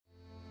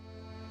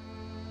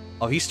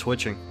Oh, he's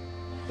twitching.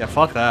 Yeah,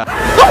 fuck that.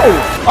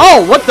 Oh!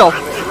 Oh, what the?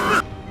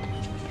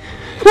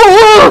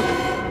 Whoa!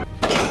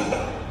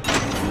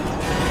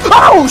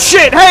 Oh,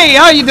 shit! Hey,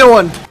 how you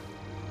doing?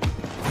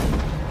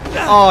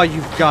 Oh,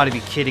 you've got to be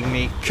kidding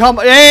me. Come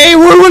on. Hey!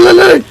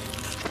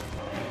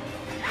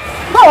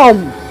 Oh!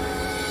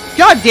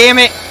 God damn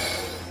it!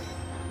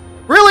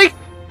 Really?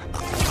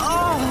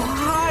 Oh,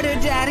 harder,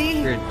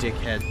 Daddy. You're a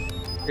dickhead.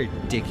 You're a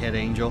dickhead,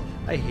 Angel.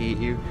 I hate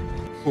you.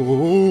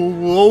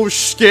 Oh,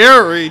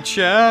 scary,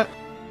 chat.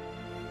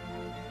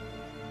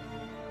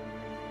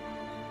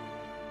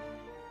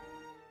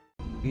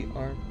 We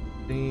are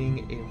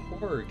playing a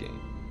horror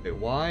game. Wait,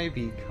 why?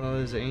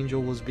 Because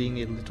Angel was being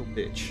a little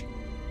bitch.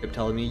 Kept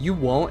telling me, you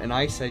won't, and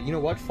I said, you know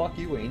what? Fuck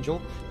you,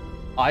 Angel.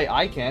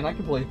 I can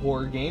play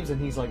horror games, and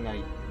he's like,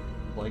 no.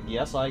 Like,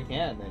 yes, I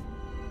can. And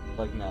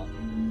like, no.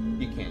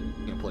 You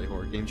can't play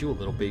horror games, you a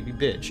little baby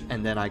bitch.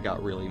 And then I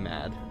got really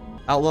mad.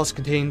 Outlast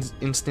contains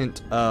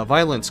instant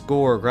violence,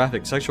 gore,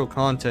 graphic, sexual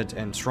content,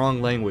 and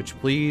strong language.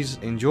 Please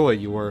enjoy.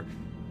 Your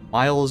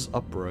Miles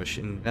Uprush,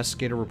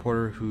 investigator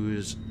reporter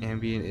whose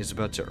ambient is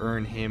about to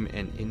earn him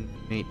an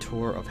inmate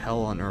tour of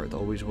hell on earth,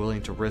 always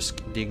willing to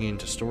risk digging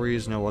into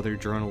stories no other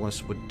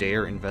journalist would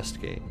dare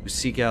investigate. You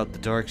seek out the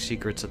dark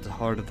secrets at the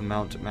heart of the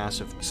Mount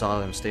Massive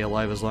Asylum. Stay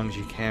alive as long as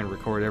you can,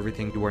 record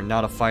everything. You are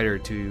not a fighter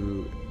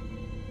to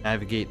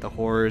navigate the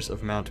horrors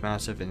of Mount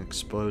Massive and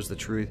expose the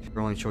truth.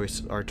 Your only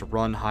choices are to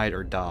run, hide,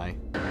 or die.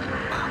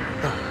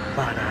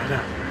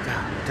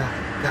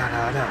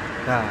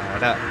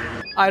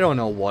 I don't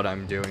know what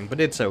I'm doing, but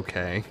it's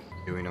okay.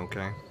 Doing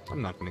okay.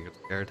 I'm not gonna get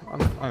scared.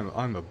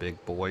 I'm a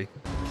big boy.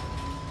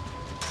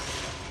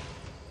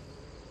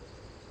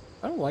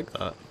 I don't like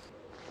that.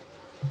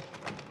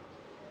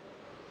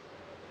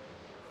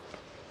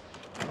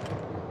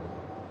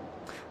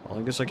 Well,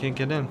 I guess I can't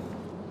get in.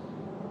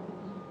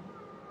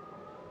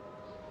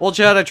 Well,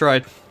 Chad, I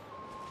tried.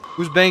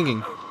 Who's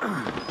banging?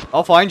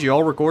 I'll find you.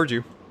 I'll record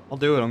you. I'll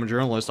do it. I'm a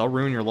journalist. I'll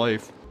ruin your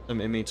life.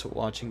 Some inmates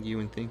watching you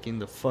and thinking,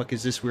 the fuck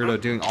is this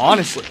weirdo doing?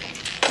 Honestly.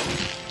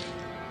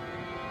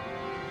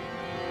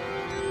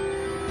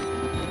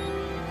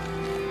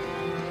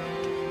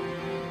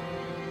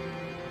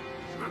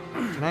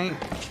 Can I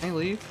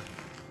leave?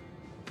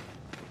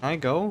 Can I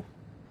go?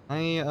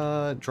 Can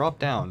I, drop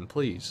down,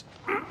 please?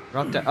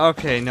 Drop down.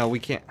 Okay, no, we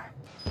can't.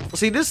 Well,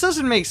 see, this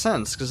doesn't make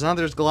sense, because now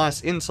there's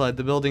glass inside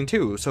the building,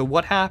 too. So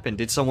what happened?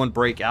 Did someone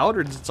break out,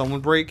 or did someone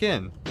break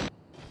in?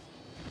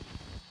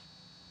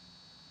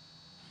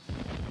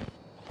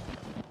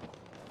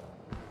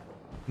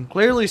 I can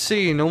clearly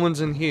see no one's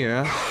in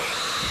here.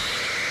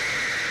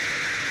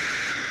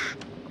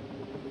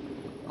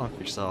 Fuck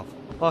yourself.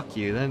 Fuck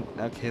you. Then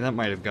okay, that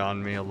might have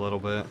gotten me a little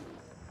bit.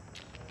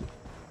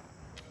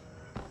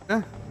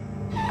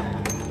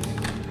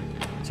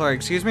 Sorry,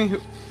 excuse me?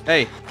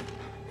 Hey.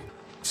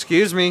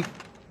 Excuse me.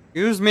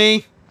 Excuse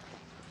me.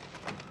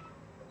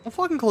 Don't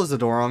fucking close the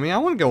door on me. I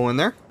want to go in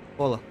there.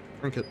 Hold on.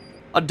 Drink it.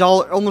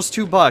 $1, almost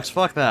 $2.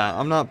 Fuck that.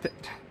 I'm not.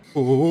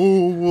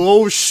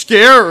 Oh,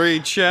 scary,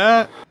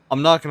 chat.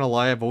 I'm not gonna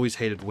lie. I've always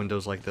hated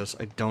windows like this.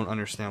 I don't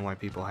understand why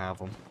people have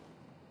them.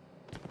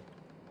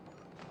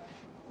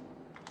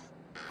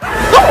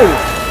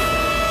 Oh!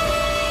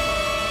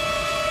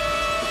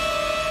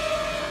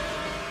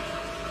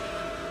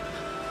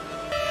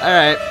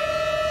 Alright.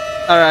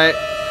 Alright.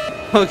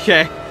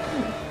 Okay.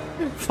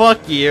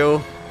 Fuck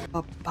you.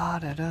 Little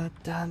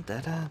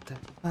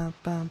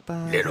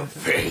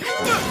fake.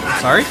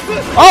 Sorry?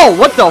 Oh,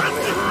 what the?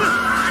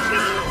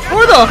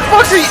 Where the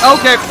fuck are you?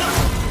 Okay.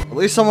 At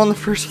least I'm on the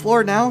first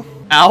floor now.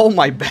 Ow,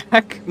 my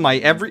back. My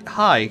every.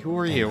 Hi, who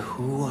are you? And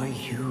who are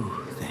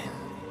you, then?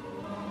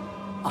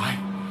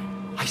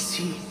 I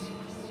see.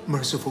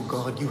 Merciful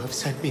God, you have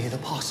sent me an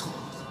apostle.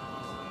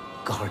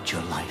 Guard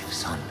your life,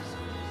 son.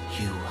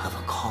 You have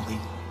a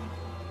calling.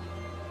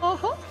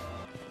 Uh-huh.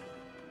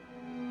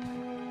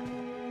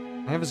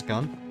 I have his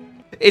gun.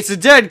 It's a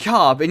dead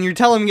cop, and you're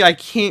telling me I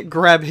can't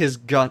grab his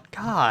gun.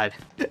 God.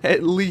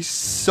 At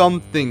least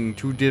something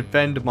to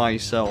defend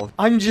myself.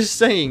 I'm just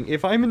saying,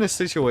 if I'm in a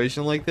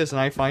situation like this and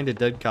I find a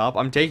dead cop,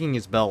 I'm taking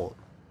his belt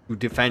to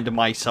defend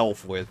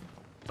myself with.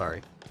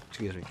 Sorry.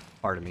 Excuse me.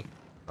 Pardon me.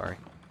 Sorry.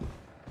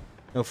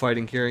 No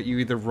fighting here. You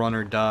either run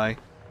or die.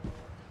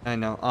 I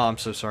know. Oh, I'm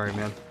so sorry,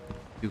 man.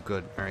 Do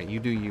good. Alright, you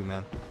do you,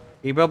 man.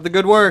 Keep up the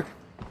good work.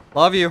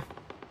 Love you.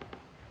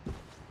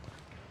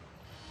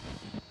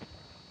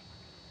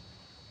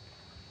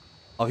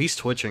 Oh, he's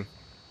twitching.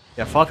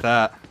 Yeah, fuck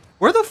that.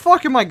 Where the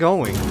fuck am I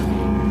going?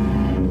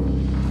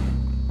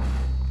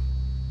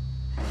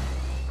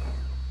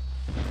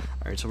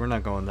 Alright, so we're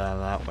not going down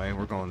that way.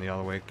 We're going the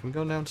other way. Can we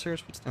go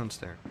downstairs? What's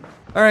downstairs?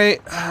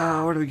 Alright,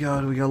 where do we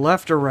go? Do we go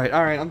left or right?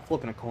 Alright, I'm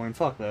flipping a coin.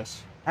 Fuck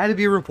this. I had to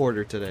be a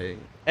reporter today.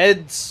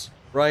 Heads,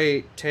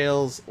 right,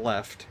 tails,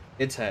 left.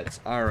 It's heads.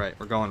 Alright,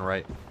 we're going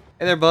right.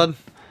 Hey there, bud.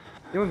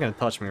 You weren't gonna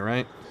touch me,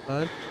 right?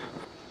 Bud?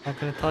 Not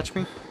gonna touch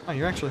me? Oh,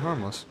 you're actually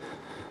harmless.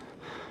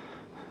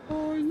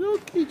 Oh,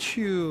 look at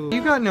you.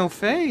 You got no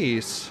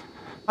face.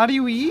 How do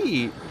you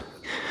eat?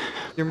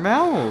 Your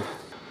mouth.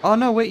 Oh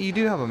no, wait, you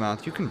do have a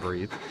mouth. You can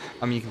breathe.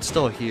 I mean, you can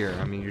still hear.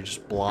 I mean, you're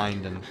just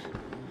blind and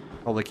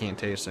probably can't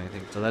taste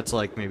anything. So that's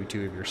like maybe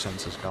 2 of your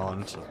senses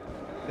gone. So.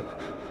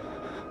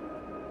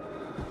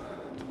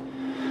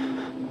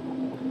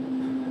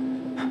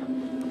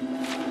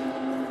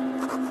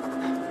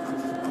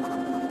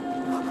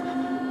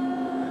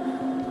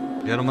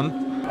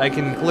 Gentlemen, I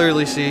can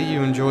clearly see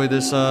you enjoy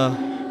this,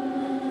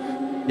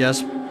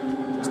 yes,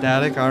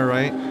 static,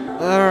 alright.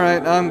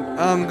 Alright,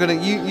 I'm gonna,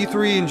 you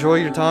three enjoy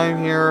your time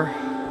here.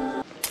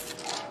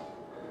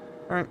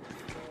 Alright.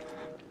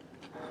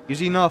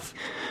 Easy enough.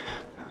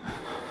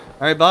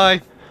 Alright,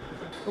 bye.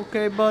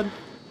 Okay, bud.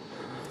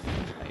 No,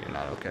 you're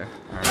not okay.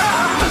 Alright.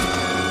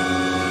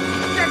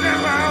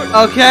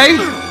 Okay.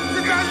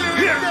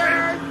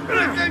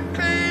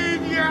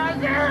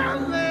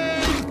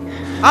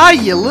 Ah,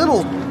 you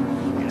little...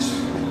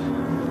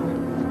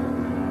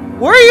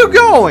 Where are you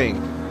going?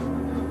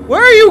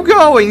 Where are you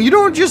going? You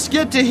don't just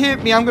get to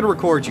hit me. I'm gonna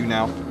record you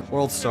now.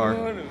 World Star.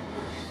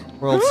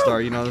 World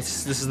Star, you know,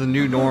 this is the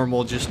new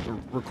normal, just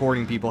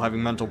recording people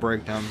having mental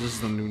breakdowns. This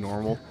is the new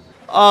normal.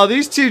 Oh,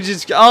 these two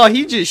just... Oh,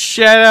 he just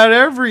shat out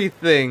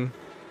everything.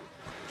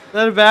 Is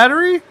that a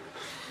battery?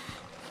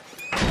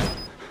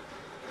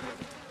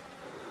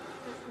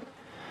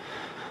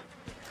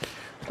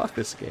 Fuck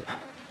this game.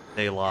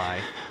 They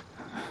lie.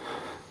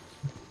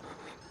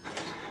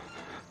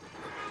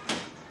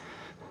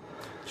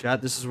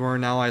 Chat, this is where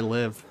now I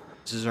live.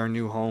 This is our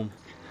new home.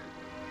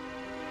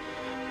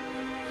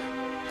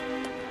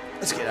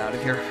 Let's get out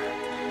of here.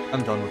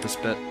 I'm done with this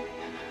bit.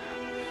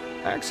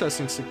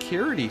 Accessing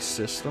security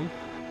system.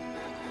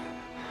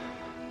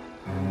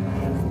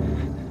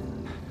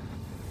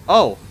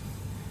 Oh.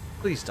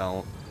 Please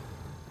don't.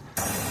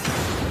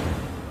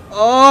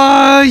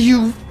 Oh,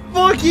 you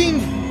fucking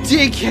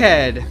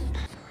dickhead!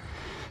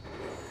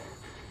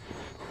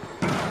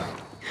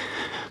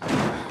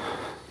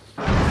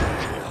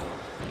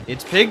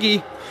 It's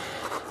Piggy.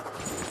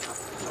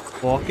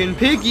 Fucking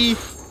Piggy.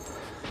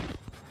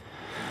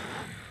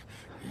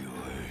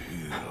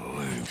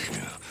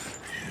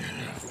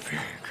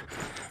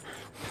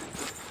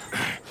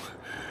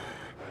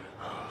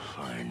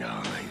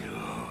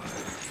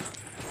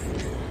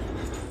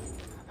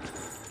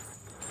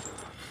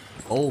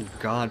 Oh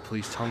God,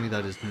 please tell me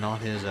that is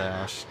not his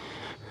ass.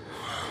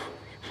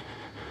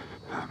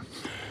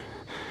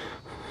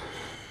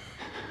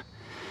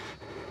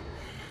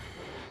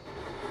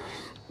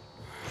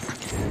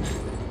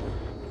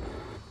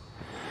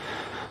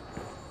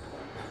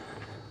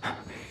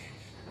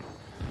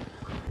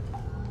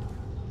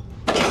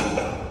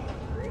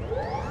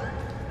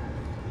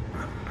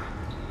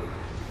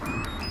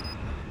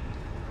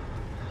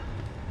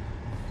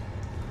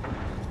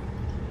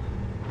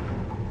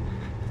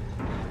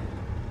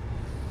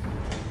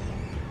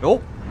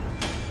 Nope.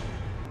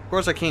 Of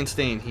course I can't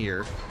stay in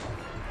here.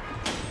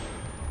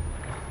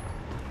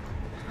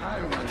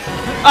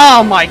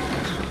 Oh my...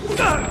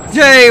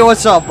 Hey,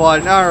 what's up,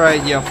 bud?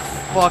 Alright, you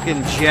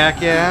fucking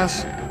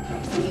jackass. Get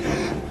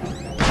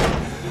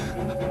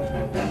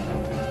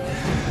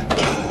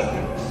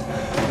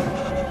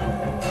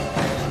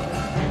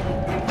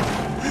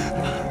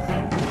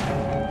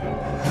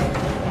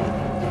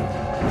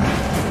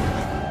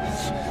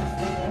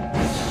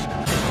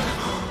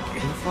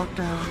the fuck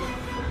down.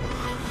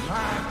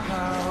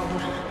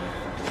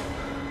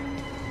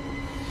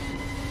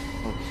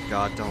 Oh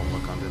God, don't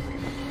look under the...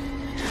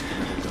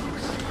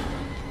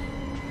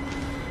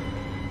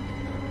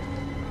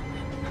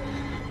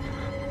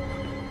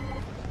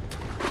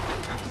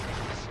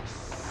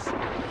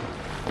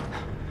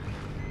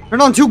 Turn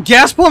on 2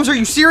 gas pumps? Are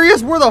you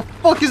serious? Where the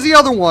fuck is the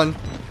other one?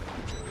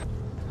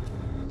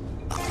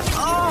 Oh,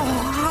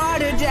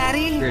 harder,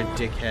 Daddy. You're a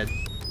dickhead.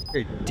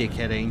 You're a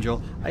dickhead,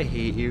 Angel. I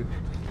hate you.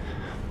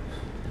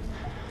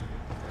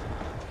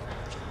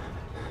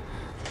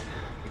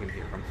 You can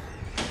hear him.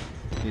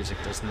 Music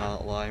does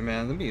not lie,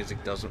 man. The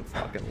music doesn't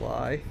fucking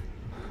lie.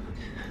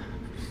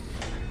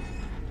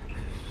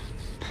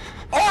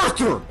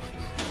 Arthur!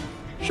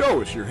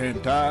 Show us your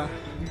hentai.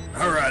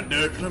 Alright,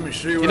 Dutch, let me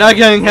see what... You're not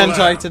getting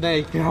hentai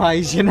today,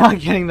 guys. You're not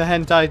getting the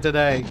hentai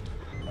today.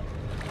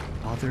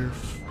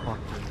 Motherfucker.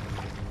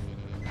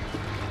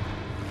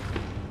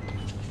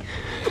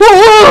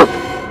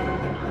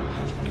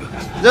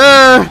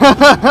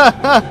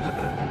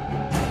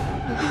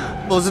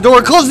 Close the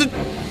door, close it!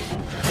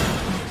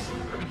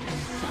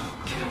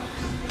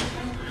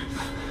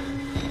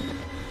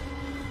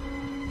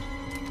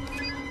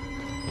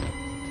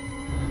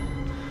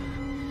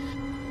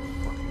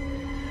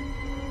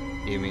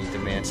 You mean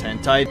demands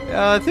hentai?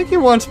 I think he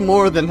wants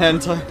more than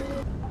hentai.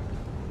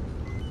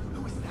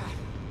 Who was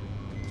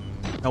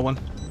that? No one.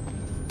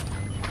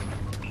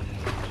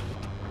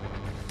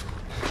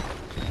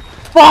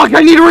 Fuck!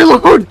 I need to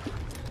reload!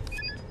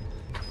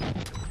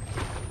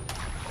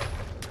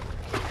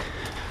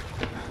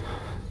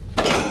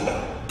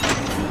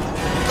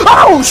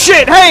 Oh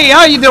shit! Hey,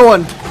 how you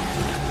doing?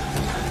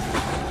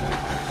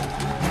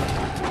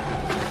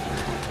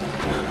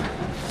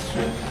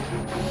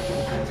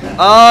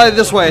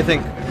 This way, I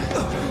think.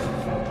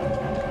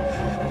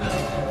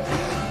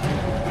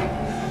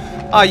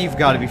 Oh, you've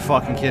got to be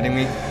fucking kidding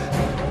me.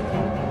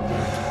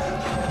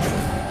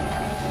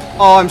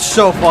 Oh, I'm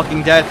so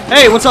fucking dead.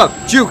 Hey, what's up?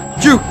 Juke,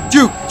 juke,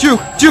 juke,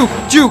 juke, juke,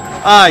 juke.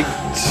 Where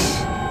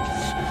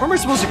am I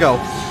supposed to go?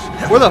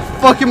 Where the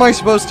fuck am I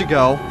supposed to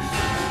go?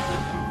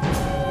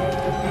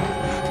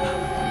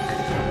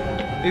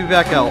 Maybe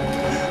back out.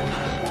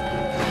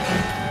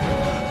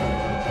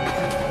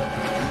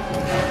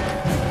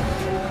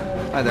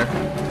 Hi there.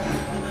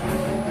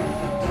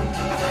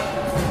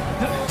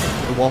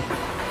 The wall.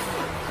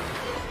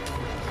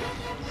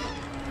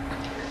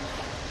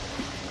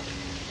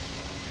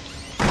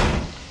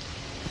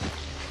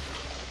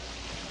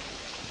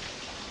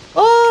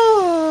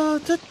 Oh,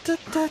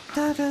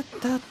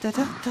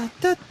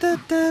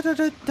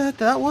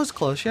 that was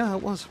close. Yeah,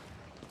 it was.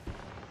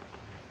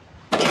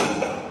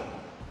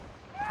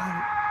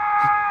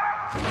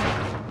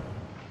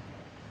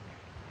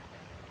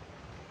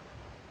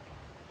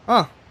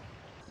 Huh.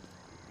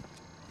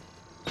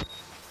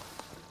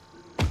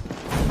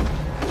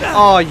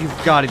 Oh,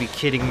 you've got to be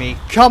kidding me.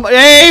 Come on.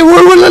 Hey!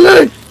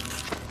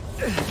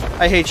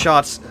 I hate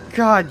shots.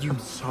 God, you... I'm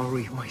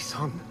sorry, my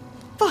son.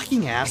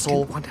 Fucking I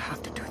asshole. didn't want to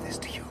have to do this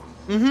to you.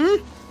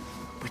 Mm-hmm.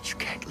 But you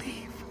can't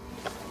leave.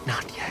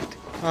 Not yet.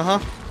 Uh-huh.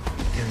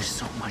 There is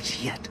so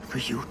much yet for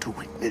you to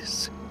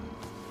witness.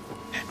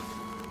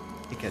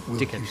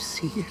 Will you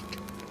see it?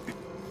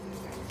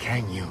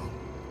 Can you?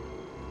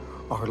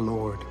 Our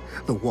Lord,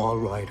 the Wall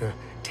Rider,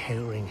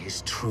 tearing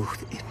his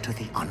truth into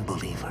the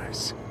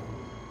unbelievers.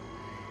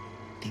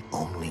 The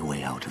only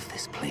way out of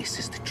this place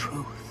is the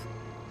truth.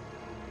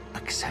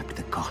 Accept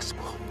the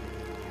gospel,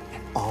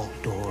 and all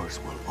doors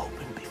will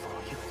open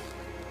before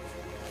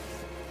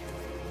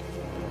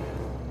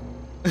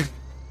you.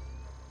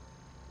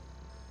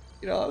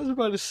 You know, I was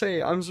about to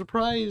say, I'm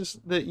surprised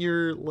that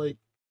you're like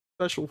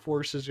special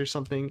forces or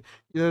something.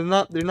 They're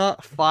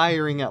not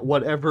firing at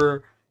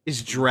whatever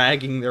is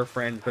dragging their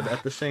friend, but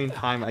at the same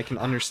time, I can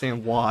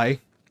understand why.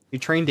 You're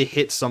trying to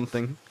hit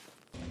something.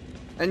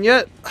 And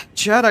yet,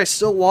 Chad, I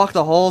still walk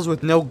the halls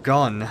with no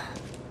gun.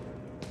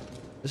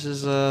 This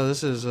is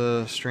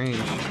strange.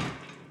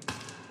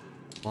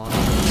 Come on.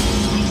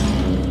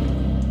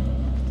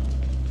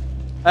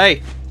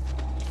 Hey!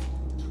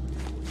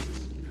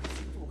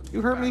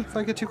 You hurt me if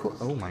I get too close.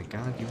 Oh my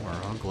god, you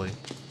are ugly.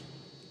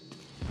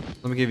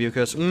 Let me give you a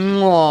kiss.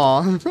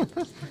 Mwah.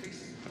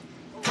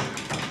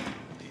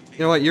 You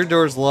know what? Your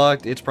door's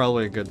locked. It's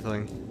probably a good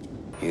thing.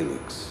 He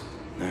looks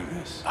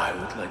nervous. I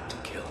would like to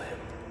kill him.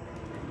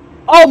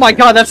 Oh my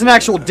god, that's an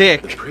actual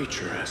dick. The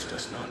preacher asked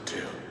us not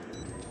to.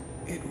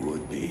 It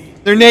would be.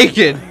 They're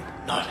naked.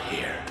 Not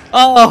here.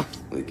 Oh.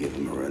 We give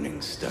him a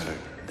running start.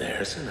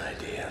 There's an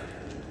idea.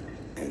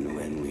 And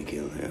when we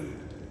kill him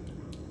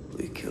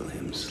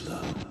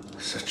slow.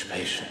 Such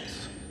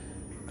patience.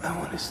 I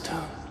want his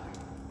tongue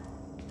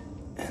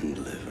and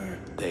liver.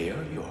 They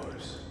are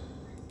yours.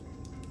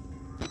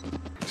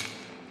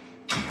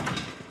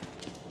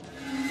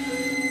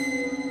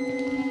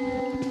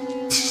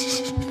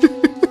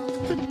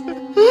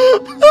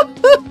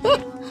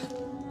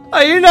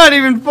 You're not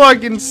even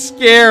fucking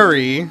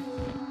scary.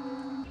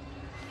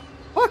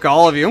 Fuck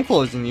all of you, I'm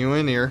closing you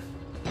in here.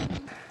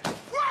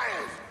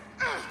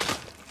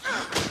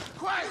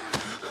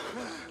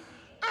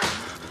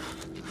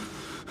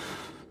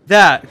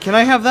 That, can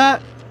I have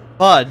that?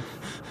 Bud.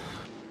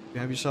 You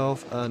have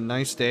yourself a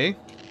nice day.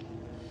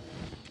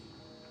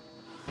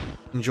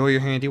 Enjoy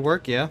your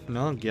handiwork, yeah.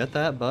 No, get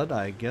that, bud,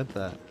 I get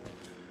that.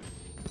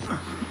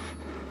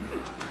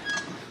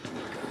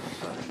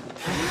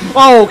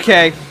 Oh,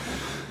 okay.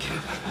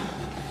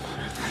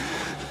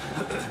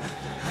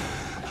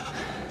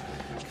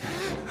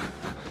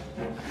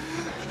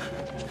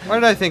 Why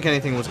did I think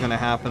anything was gonna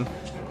happen?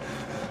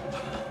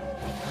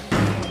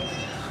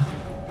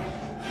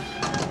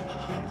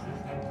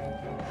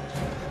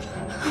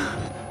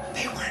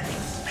 They weren't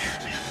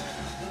experiments.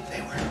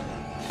 They were...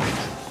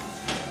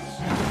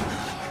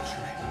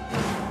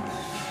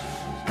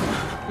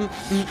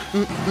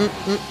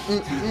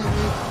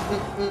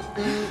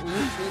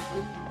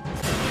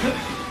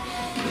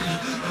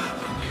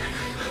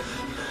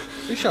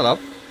 Please shut up.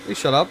 Please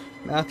shut up.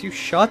 Matthew,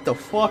 shut the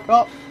fuck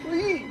up.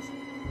 Please.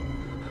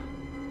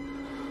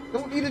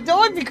 Don't need to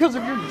die because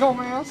of your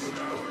dumbass.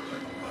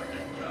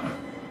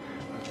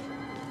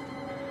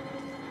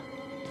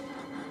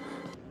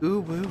 Ooh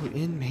woo,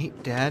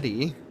 inmate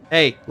daddy.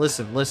 Hey,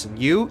 listen.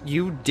 You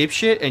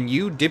dipshit, and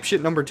you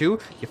dipshit number 2,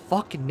 you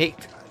fucking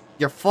naked.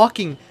 You're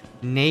fucking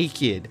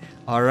naked.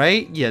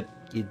 Alright? You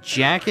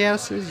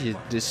jackasses, you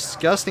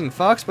disgusting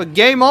fucks, but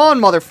game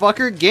on,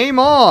 motherfucker, game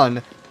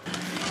on!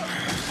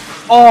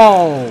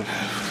 Oh!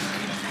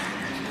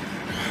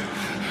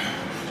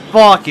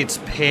 Fuck, it's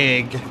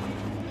Pig.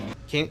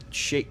 Can't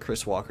shake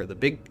Chris Walker, the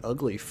big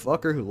ugly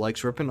fucker who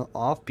likes ripping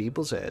off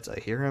people's heads. I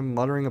hear him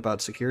muttering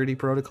about security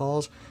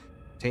protocols.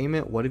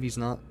 Containment, what if he's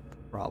not the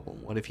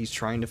problem? What if he's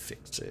trying to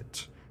fix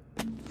it?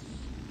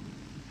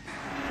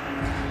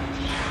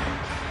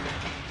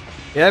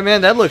 Yeah,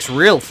 man, that looks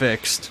real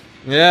fixed.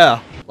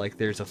 Yeah. Like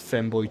there's a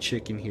femboy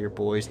chick in here,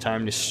 boys.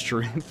 Time to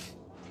strip.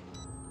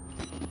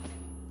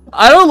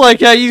 I don't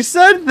like how you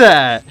said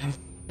that.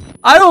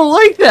 I don't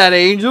like that,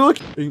 Angel.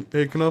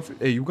 Hey, can I?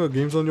 Hey, you got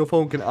games on your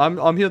phone?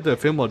 I'm here to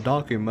film a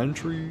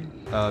documentary.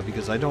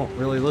 Because I don't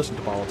really listen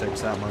to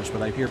politics that much,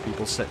 but I hear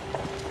people say.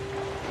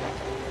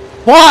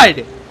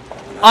 What?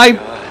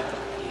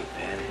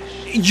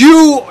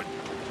 You.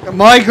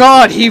 My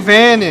God, he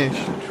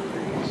vanished.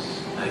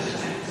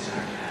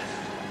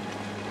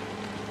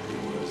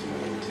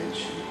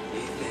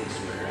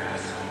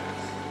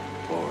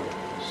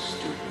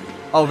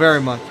 Oh,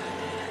 very much.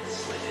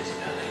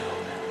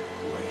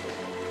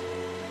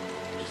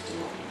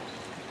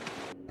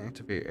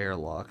 Activate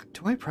airlock.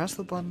 Do I press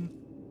the button?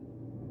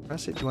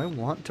 Press it? Do I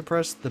want to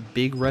press the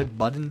big red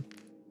button?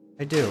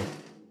 I do.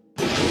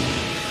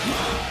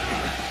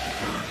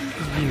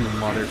 You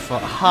motherfucker.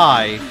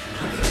 Hi.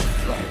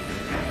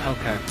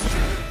 Okay.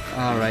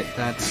 Alright,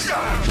 that's...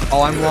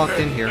 Oh, I'm locked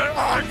in here.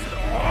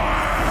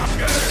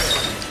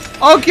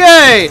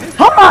 Okay!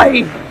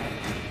 Hi!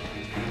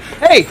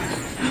 Hey!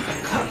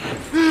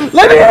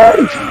 Let me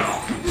in!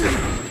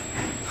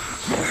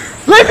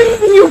 Let me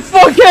in, you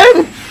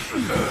fuckhead!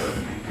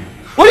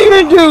 What are you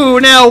gonna do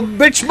now,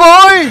 bitch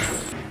boy?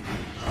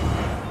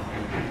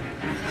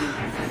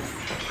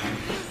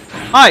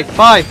 Hi,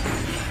 bye.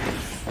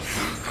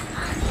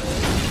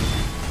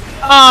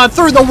 Ah,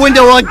 through the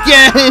window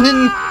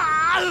again!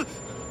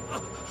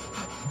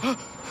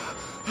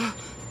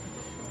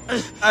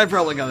 I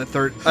probably got a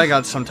third. I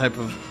got some type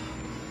of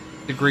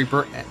degree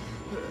per.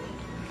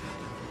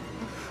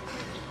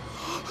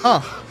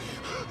 Huh.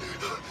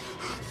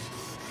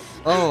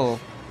 Oh.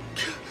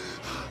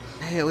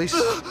 Hey, at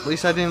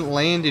least I didn't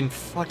land in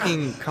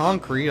fucking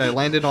concrete. I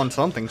landed on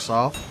something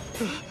soft.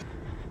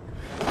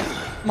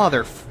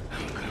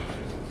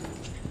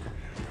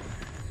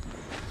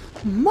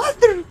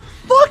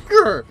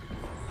 Motherfucker!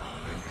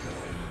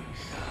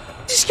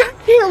 This guy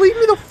can't leave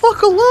me the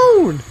fuck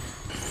alone!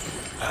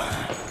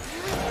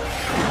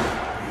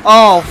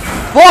 Oh,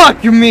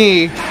 fuck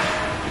me!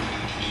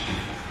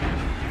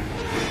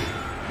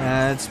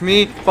 That's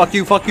me. Fuck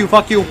you, fuck you,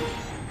 fuck you!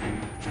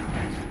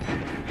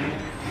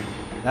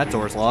 That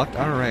door's locked.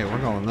 Alright, we're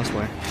going this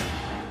way.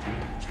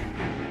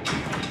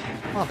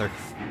 Mother...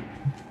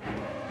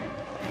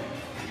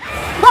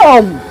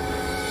 Oh!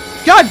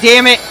 God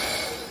damn it!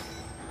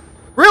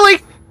 Really?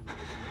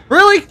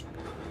 Really?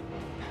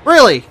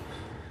 Really?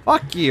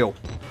 Fuck you.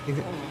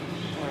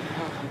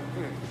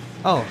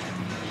 Oh.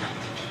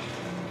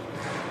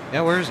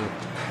 Yeah, where is it?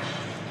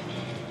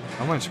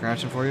 I'm not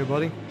scratching for you,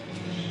 buddy.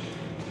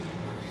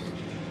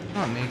 You're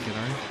not naked,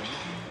 are you?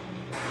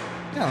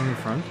 Yeah, I'm your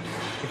friend.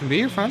 I can be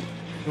your friend.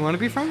 You want to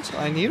be friends?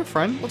 I need a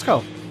friend. Let's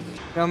go.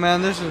 Yo,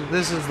 man, this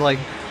is like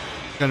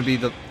gonna be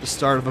the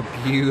start of a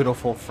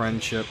beautiful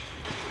friendship.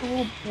 A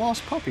little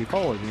lost puppy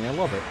followed me. I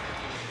love it.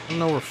 I don't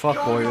know where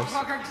fuckboy is.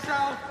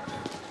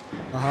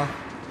 Uh-huh.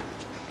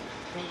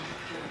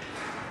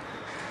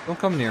 Don't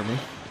come near me.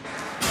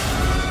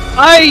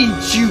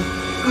 You...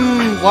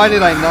 why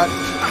did I not...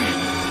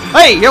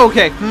 Hey, you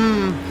okay?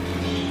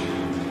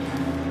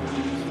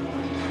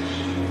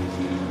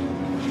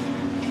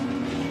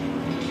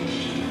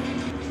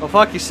 Oh,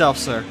 fuck yourself,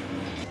 sir.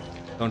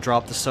 Don't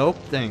drop the soap?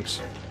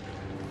 Thanks.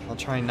 I'll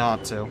try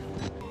not to.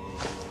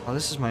 Oh,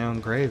 this is my own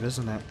grave,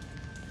 isn't it?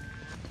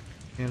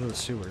 Into the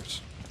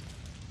sewers.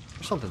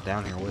 There's something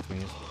down here with me,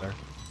 isn't there?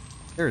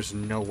 There's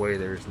no way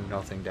there's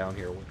nothing down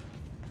here with me.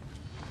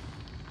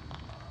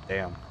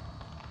 Damn.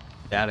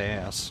 That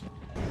ass.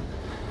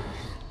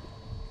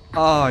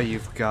 Oh,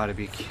 you've got to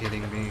be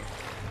kidding me.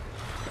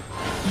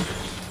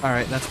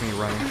 Alright, that's me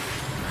running.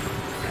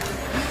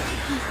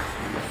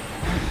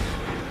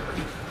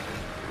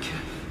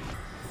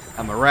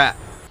 I'm a rat.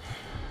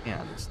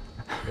 Yeah, it's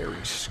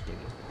very skinny.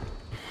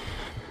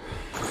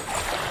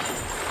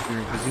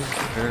 Because he's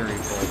very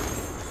full.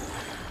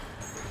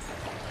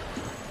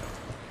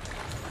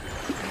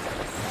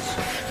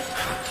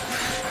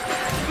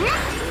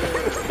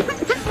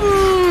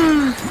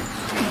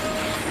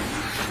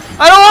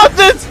 I don't want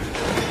this!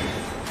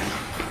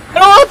 I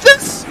don't want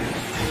this!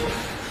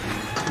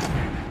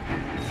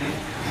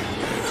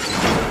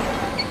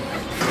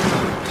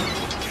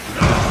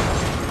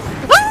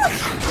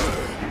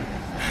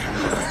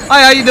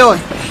 Hi, how you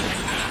doing?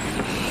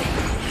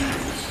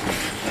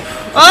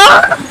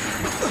 Ah!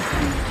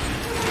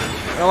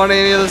 I don't want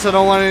any of this, I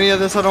don't want any of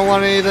this, I don't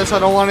want any of this, I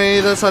don't want any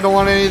of this, I don't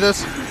want any of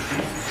this.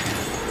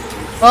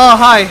 Oh,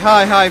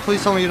 hi,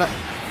 please tell me you're not...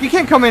 You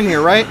can't come in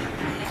here, right?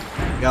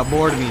 You got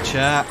bored of me,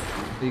 chat.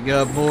 You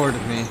got bored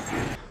of me.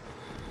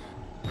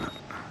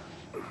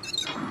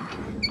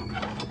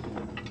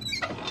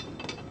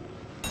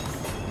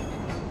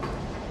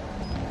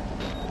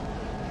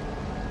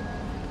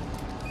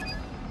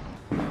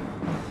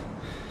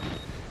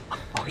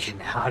 Oh,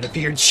 getting out of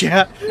here,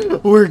 chat.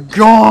 We're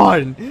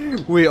gone.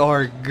 We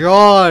are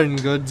gone,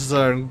 good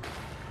son.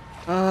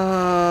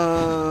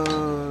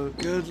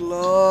 Good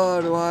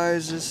lord, why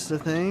is this the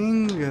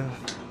thing?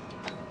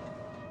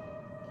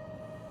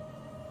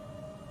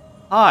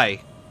 Hi.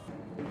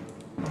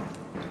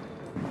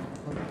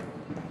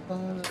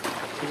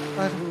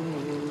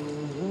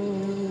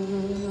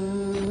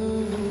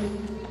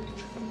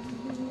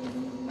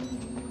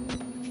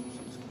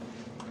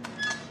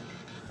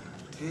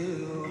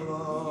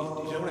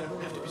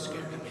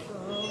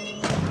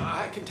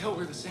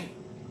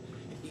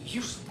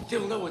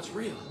 still know it's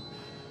real.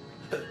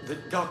 The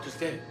doctor's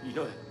dead. You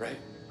know that, right?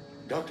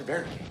 Dr.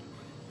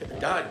 Wernicke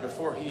died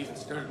before he even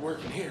started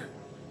working here.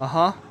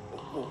 Uh-huh.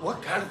 Well,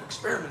 what kind of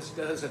experiments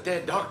does a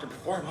dead doctor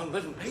perform on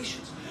living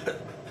patients?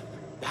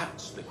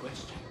 That's the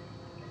question.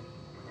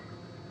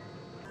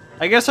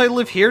 I guess I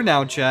live here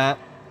now, chat.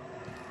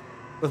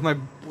 With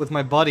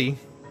my buddy.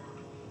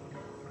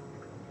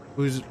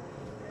 Who's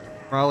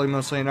probably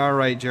most saying,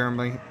 alright,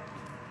 Jeremy.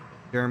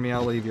 Jeremy,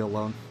 I'll leave you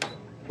alone.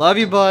 Love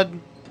you, bud.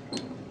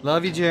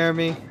 Love you,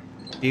 Jeremy.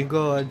 Be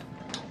good.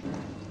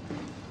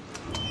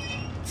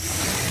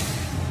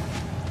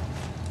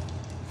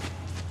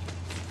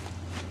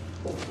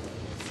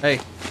 Hey.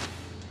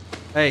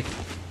 Hey.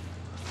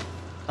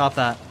 Stop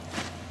that.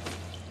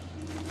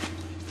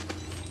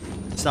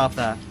 Stop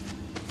that.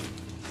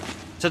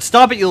 I said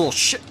stop it, you little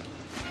shit.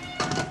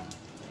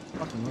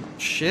 Fucking little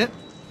shit.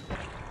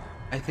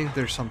 I think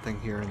there's something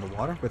here in the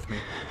water with me.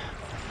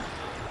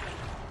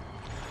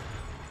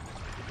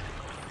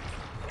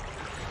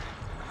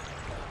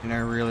 And I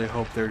really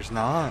hope there's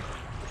not.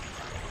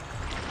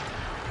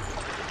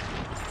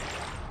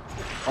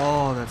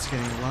 Oh, that's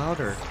getting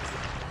louder.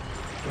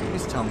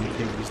 Please tell me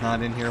Piggy's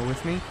not in here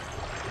with me.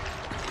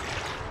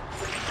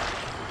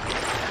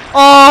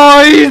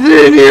 Oh, he's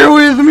in here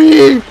with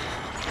me!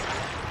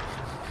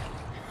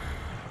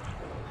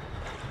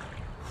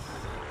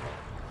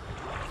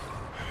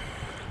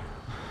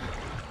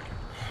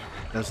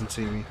 Doesn't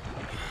see me.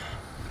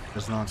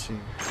 Does not see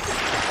me.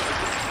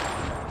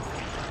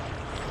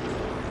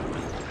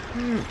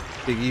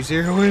 Piggy's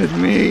here with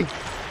me.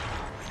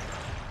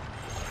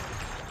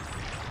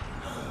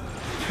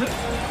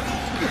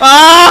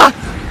 Ah!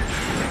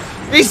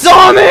 He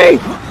saw me!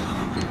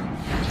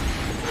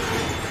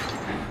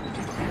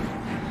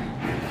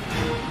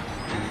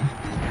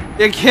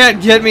 You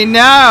can't get me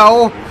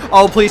now!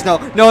 Oh, please no.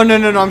 No, no,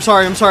 no, no, I'm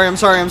sorry, I'm sorry, I'm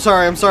sorry, I'm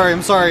sorry, I'm sorry,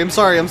 I'm sorry, I'm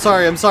sorry, I'm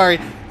sorry, I'm sorry.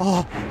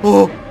 Oh,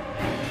 oh.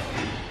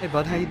 Hey,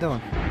 bud, how you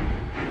doing?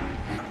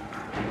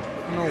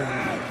 No.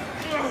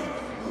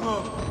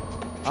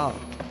 Oh.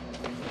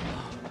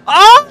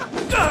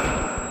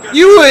 Ah!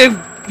 You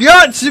have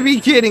got to be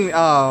kidding.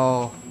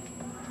 Oh.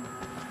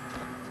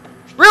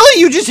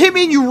 Really? You just hit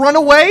me and you run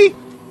away?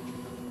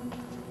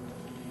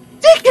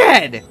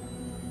 Dickhead!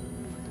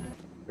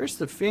 First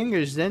the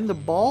fingers, then the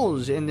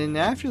balls, and then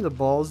after the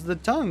balls, the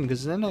tongue,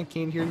 because then I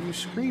can't hear you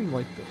scream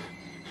like this.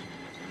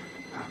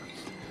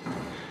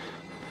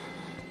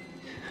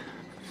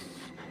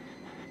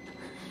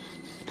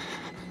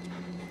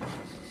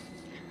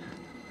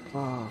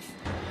 Oh.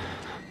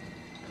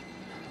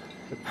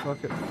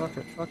 Fuck it, fuck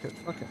it, fuck it,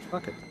 fuck it,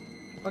 fuck it,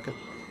 fuck it.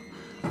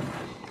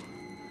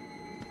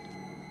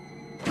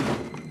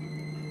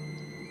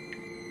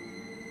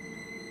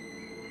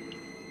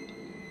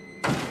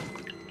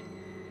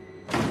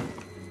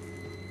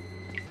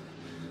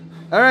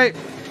 All right.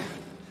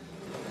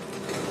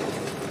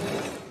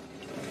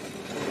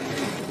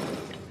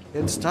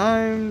 It's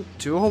time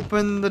to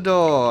open the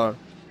door.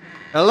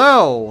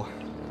 Hello.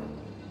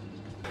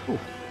 Ooh.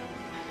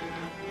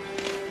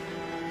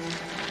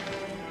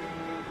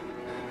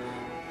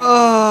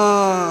 I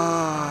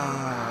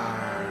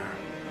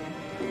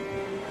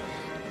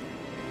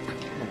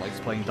like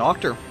playing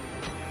doctor.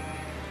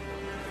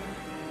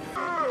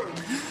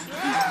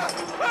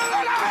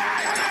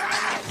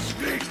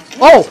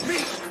 Oh!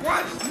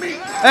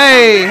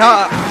 Hey!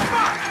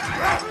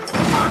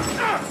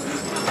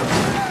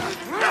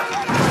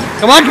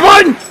 Come on, come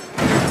on!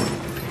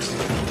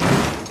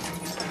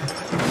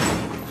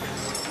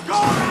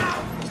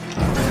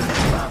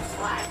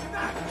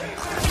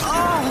 Oh,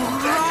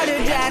 harder,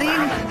 Daddy.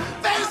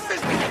 This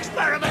is the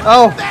experiment!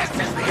 Oh! This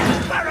is the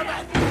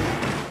experiment!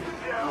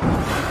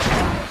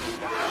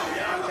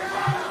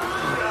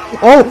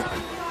 Oh!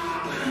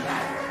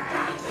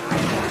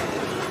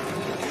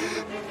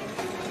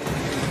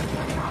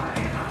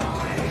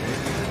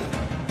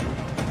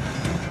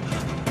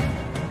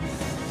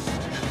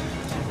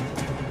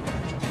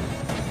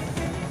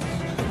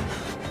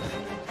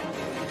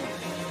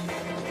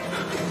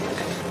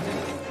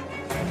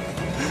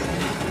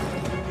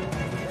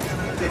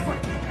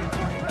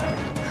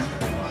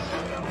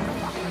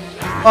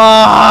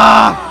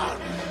 Ah!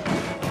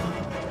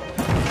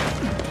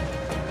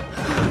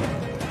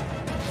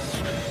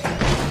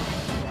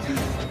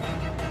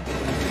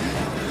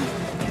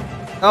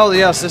 Oh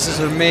yes, this is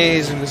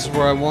amazing. This is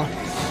where I want.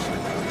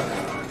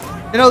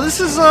 You know,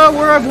 this is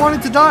where I've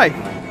wanted to die.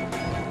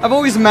 I've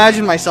always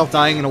imagined myself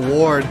dying in a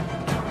ward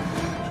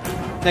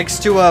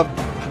next to a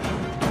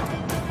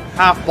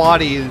half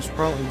body. Is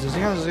probably does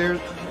he have his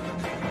ears?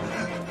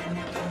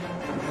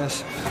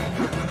 Yes.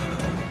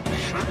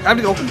 Time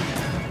to go.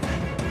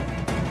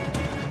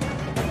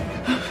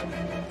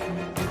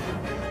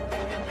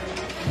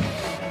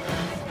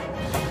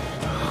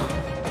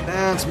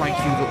 That's my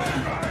cue.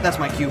 That's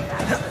my cue.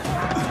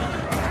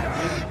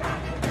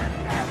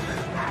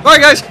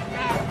 Alright, guys.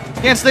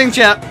 Can't stay in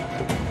chat.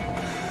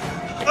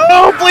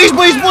 Oh, please,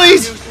 please,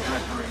 please.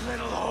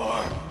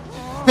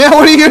 Yeah,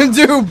 what are you gonna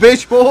do,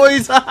 bitch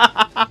boys?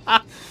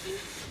 Yeah,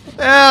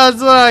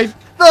 that's what I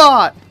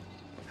thought.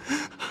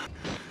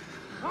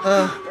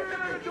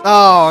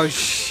 Oh,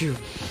 shoot.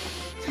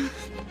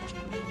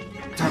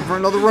 Time for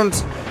another run. You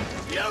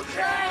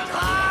can't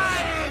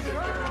hide!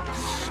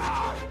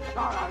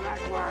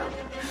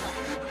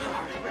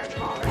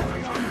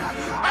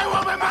 I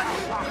will be back!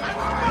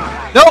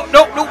 No,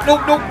 no, no, no,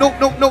 no, no,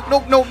 no, no,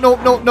 no, no, no,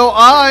 no, no.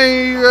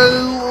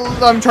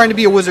 I'm trying to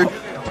be a wizard.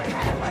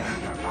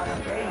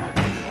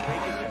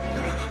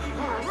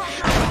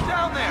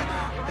 Down there!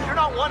 You're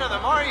not one of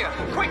them, are you?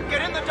 Quick,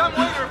 get in the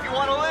dumbwaiter if you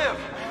want to live!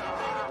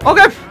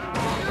 Okay.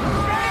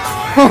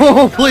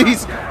 Oh,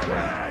 please.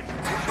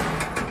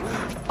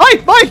 Hi,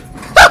 bye.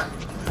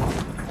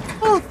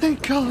 Oh,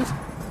 thank God.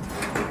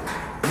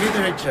 You made the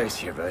right choice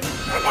here, buddy.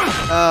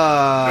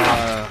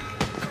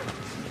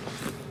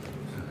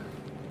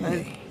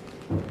 Hey,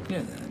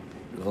 you're that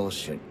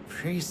bullshit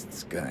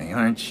priest's guy,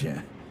 aren't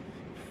you?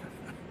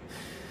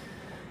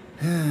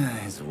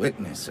 His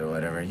witness or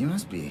whatever. You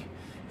must be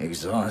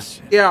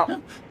exhausted. Yeah. Huh?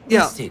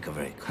 Yeah. Let's take a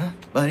break, huh,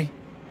 buddy?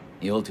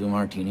 The old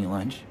 2-martini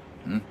lunch?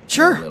 Hmm?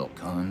 Sure. A little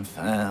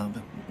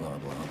confab, blah,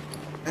 blah.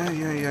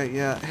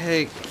 Yeah.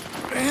 Hey.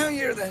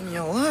 Heavier than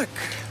you look.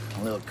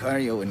 A little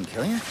cardio wouldn't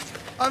kill you.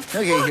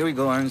 Okay, here we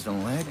go. Arms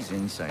and legs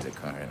inside the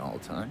car at all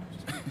times.